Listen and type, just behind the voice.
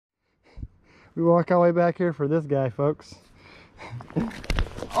We walk our way back here for this guy, folks.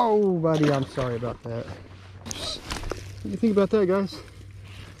 Oh, buddy, I'm sorry about that. What do you think about that, guys?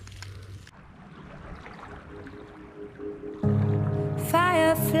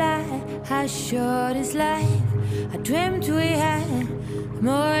 Firefly, how short is life? I dreamt we had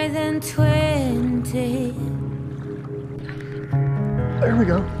more than 20. There we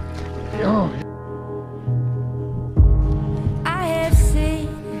go. Oh. I have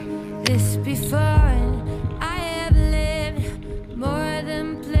seen this before, and I have lived more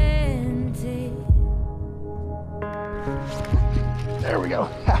than plenty. There we go.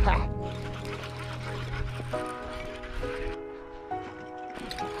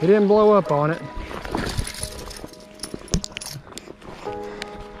 He didn't blow up on it.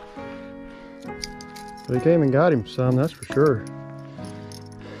 But he came and got him some, that's for sure.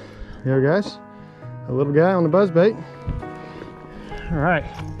 Here, guys, a little guy on the buzzbait. All right,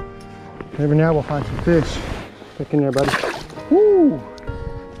 maybe now we'll find some fish. Stick in there, buddy. Woo!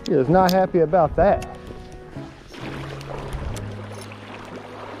 He is not happy about that.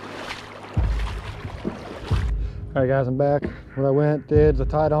 All right, guys, I'm back. What I did is I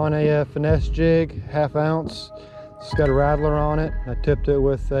tied on a finesse jig, 1/2 ounce. It's got a rattler on it. I tipped it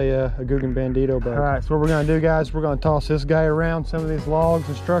with a Googan Bandito bug. All right, so what we're gonna do, guys, we're gonna toss this guy around some of these logs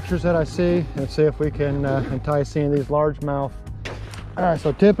and structures that I see and see if we can entice any of these largemouth. All right,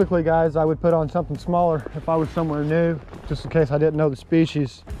 so typically, guys, I would put on something smaller if I was somewhere new, just in case I didn't know the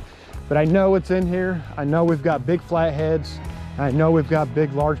species. But I know it's in here. I know we've got big flatheads. I know we've got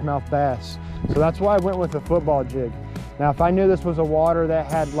big largemouth bass. So that's why I went with a football jig. Now, if I knew this was a water that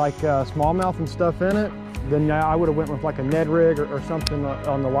had like smallmouth and stuff in it, then I would have went with like a Ned rig or something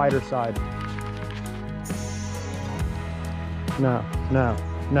on the lighter side. No, no,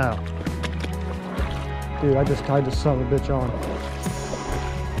 no. Dude, I just tied this son of a bitch on.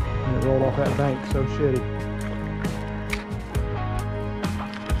 And it rolled off that bank so shitty.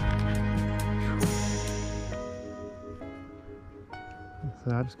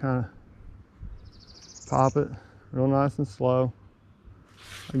 So I just kind of pop it real nice and slow.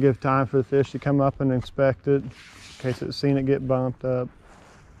 I give time for the fish to come up and inspect it in case it's seen it get bumped up.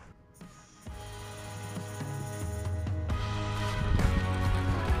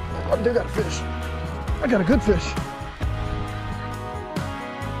 I do got a fish. I got a good fish.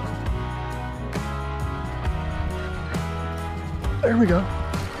 There we go.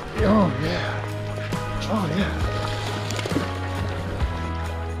 Oh yeah. Oh yeah.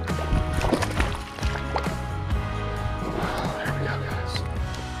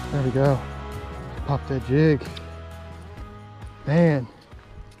 There we go. Pop that jig. Man,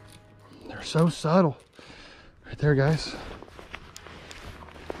 they're so subtle. Right there, guys.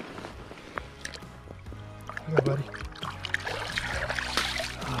 There you go, buddy.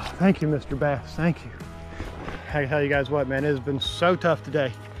 Oh, thank you, Mr. Bass. Thank you. I tell you guys what, man, it has been so tough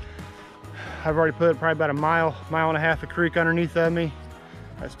today. I've already put probably about a mile and a half of creek underneath of me.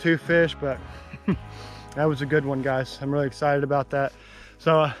 That's 2 fish, but that was a good one, guys. I'm really excited about that.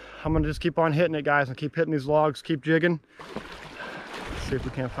 So I'm gonna just keep on hitting it, guys, and keep hitting these logs, keep jigging. Let's see if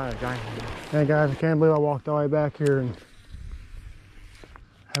we can't find a giant one. Hey guys, I can't believe I walked all the way back here and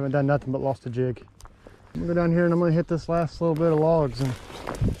haven't done nothing but lost a jig. I'm gonna go down here and I'm gonna hit this last little bit of logs, and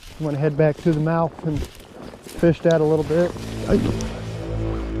I'm gonna head back to the mouth and fish that a little bit. Look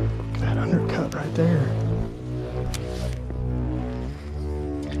at that undercut right there.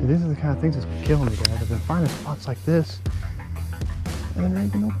 These are the kind of things that's killing me, guys. I've been finding spots like this, and then there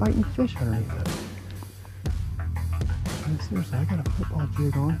ain't no biting fish underneath it. I mean, seriously, I got a football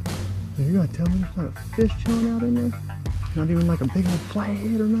jig on. So you're gonna tell me there's not a fish chilling out in there? Not even like a big old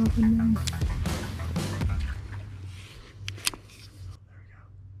flathead or nothing, man? There we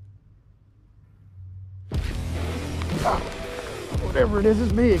go. Oh, whatever it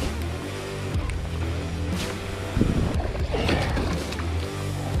is big.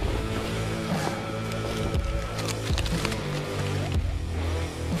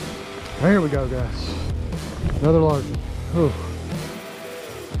 There we go, guys. Another large one. Whew.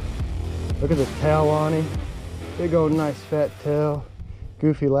 Look at the tail on him. Big old nice fat tail.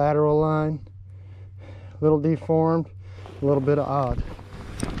 Goofy lateral line. A little deformed. A little bit of odd.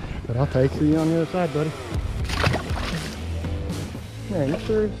 But I'll take you on the other side, buddy. Man, you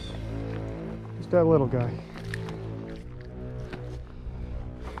serious? Just that little guy.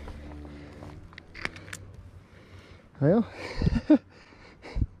 Well,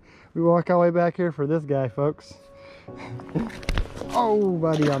 we walk our way back here for this guy, folks. Oh,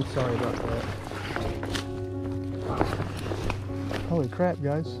 buddy, I'm sorry about that. Holy crap,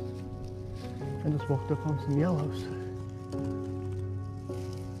 guys. I just walked up on some yellows.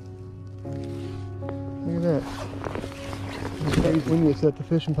 that. We need to set the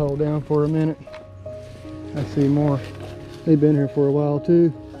fishing pole down for a minute. I see more. They've been here for a while too.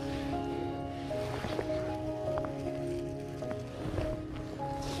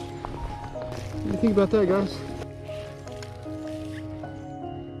 What do you think about that, guys?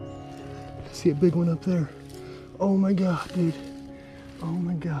 I see a big one up there. Oh my God, dude. Oh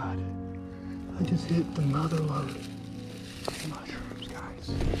my God. I just hit the mother load. Mushrooms,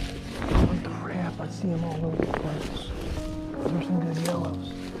 guys. Holy crap, I see them all over the place. Those are some good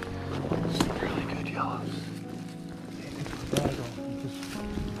yellows. Some really good yellows. Take the bag off and just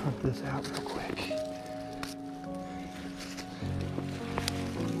hunt this out real quick.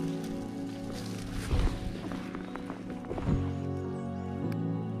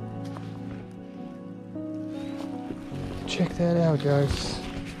 Check that out, guys.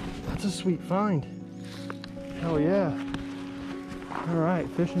 That's a sweet find. Hell yeah. Alright,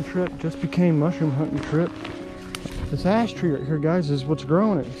 fishing trip just became mushroom hunting trip. This ash tree right here, guys, is what's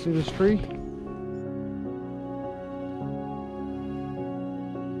growing it. See this tree?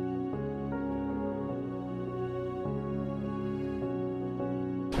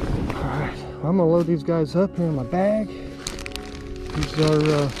 Alright, I'm gonna load these guys up here in my bag. These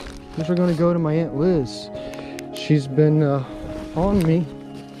are gonna go to my Aunt Liz. She's been on me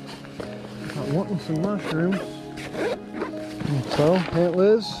about wanting some mushrooms. And so, Aunt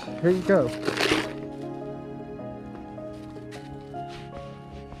Liz, here you go.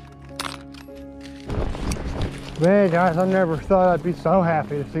 Man, guys, I never thought I'd be so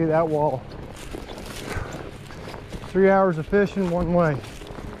happy to see that wall. 3 hours of fishing one way,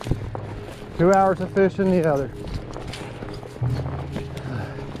 2 hours of fishing the other.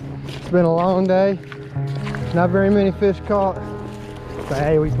 It's been a long day. Not very many fish caught, but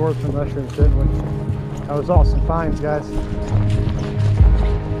hey, we tore some mushrooms, didn't we? That was awesome finds, guys.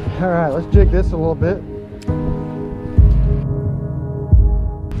 All right, let's jig this a little bit.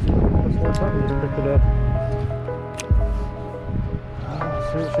 This one something just picked it up.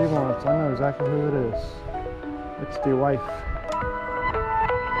 See what she wants. I know exactly who it is. It's the wife.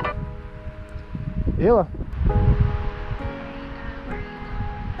 Ella.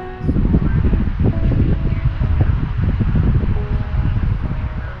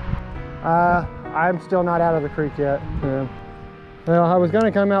 I'm still not out of the creek yet. Yeah. Well, I was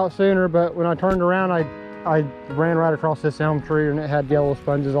gonna come out sooner, but when I turned around, I ran right across this elm tree and it had yellow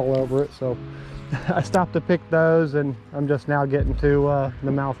sponges all over it. So I stopped to pick those, and I'm just now getting to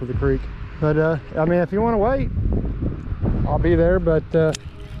the mouth of the creek. But I mean, if you want to wait, I'll be there, but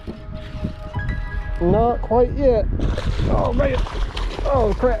not quite yet. Oh man!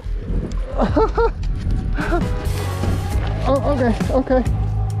 Oh crap! Oh, okay, okay.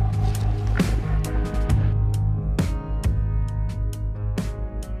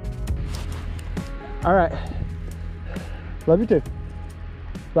 All right. Love you too.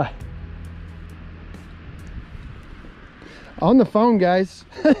 Bye. On the phone, guys.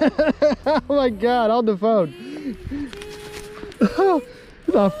 Oh my God, on the phone. Oh,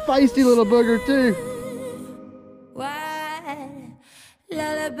 it's a feisty little booger too. Why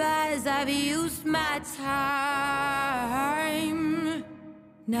lullabies, I've used my time.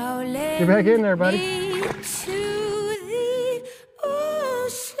 Now let Get back in there, buddy. me to the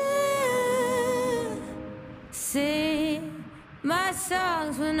ocean. Sing my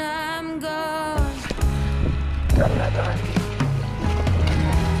songs when I'm gone. Got him that time.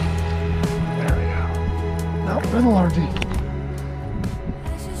 There we go. Nope, been allergy.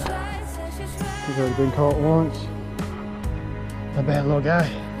 He's already been caught once. Not bad, little guy.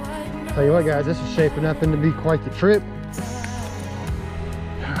 Tell you what, guys, this is shaping up to be quite the trip.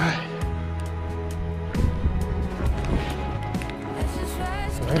 All right.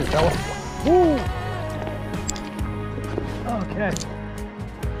 Later, fella. Woo! Okay.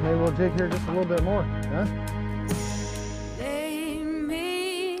 Maybe we'll jig here just a little bit more, huh?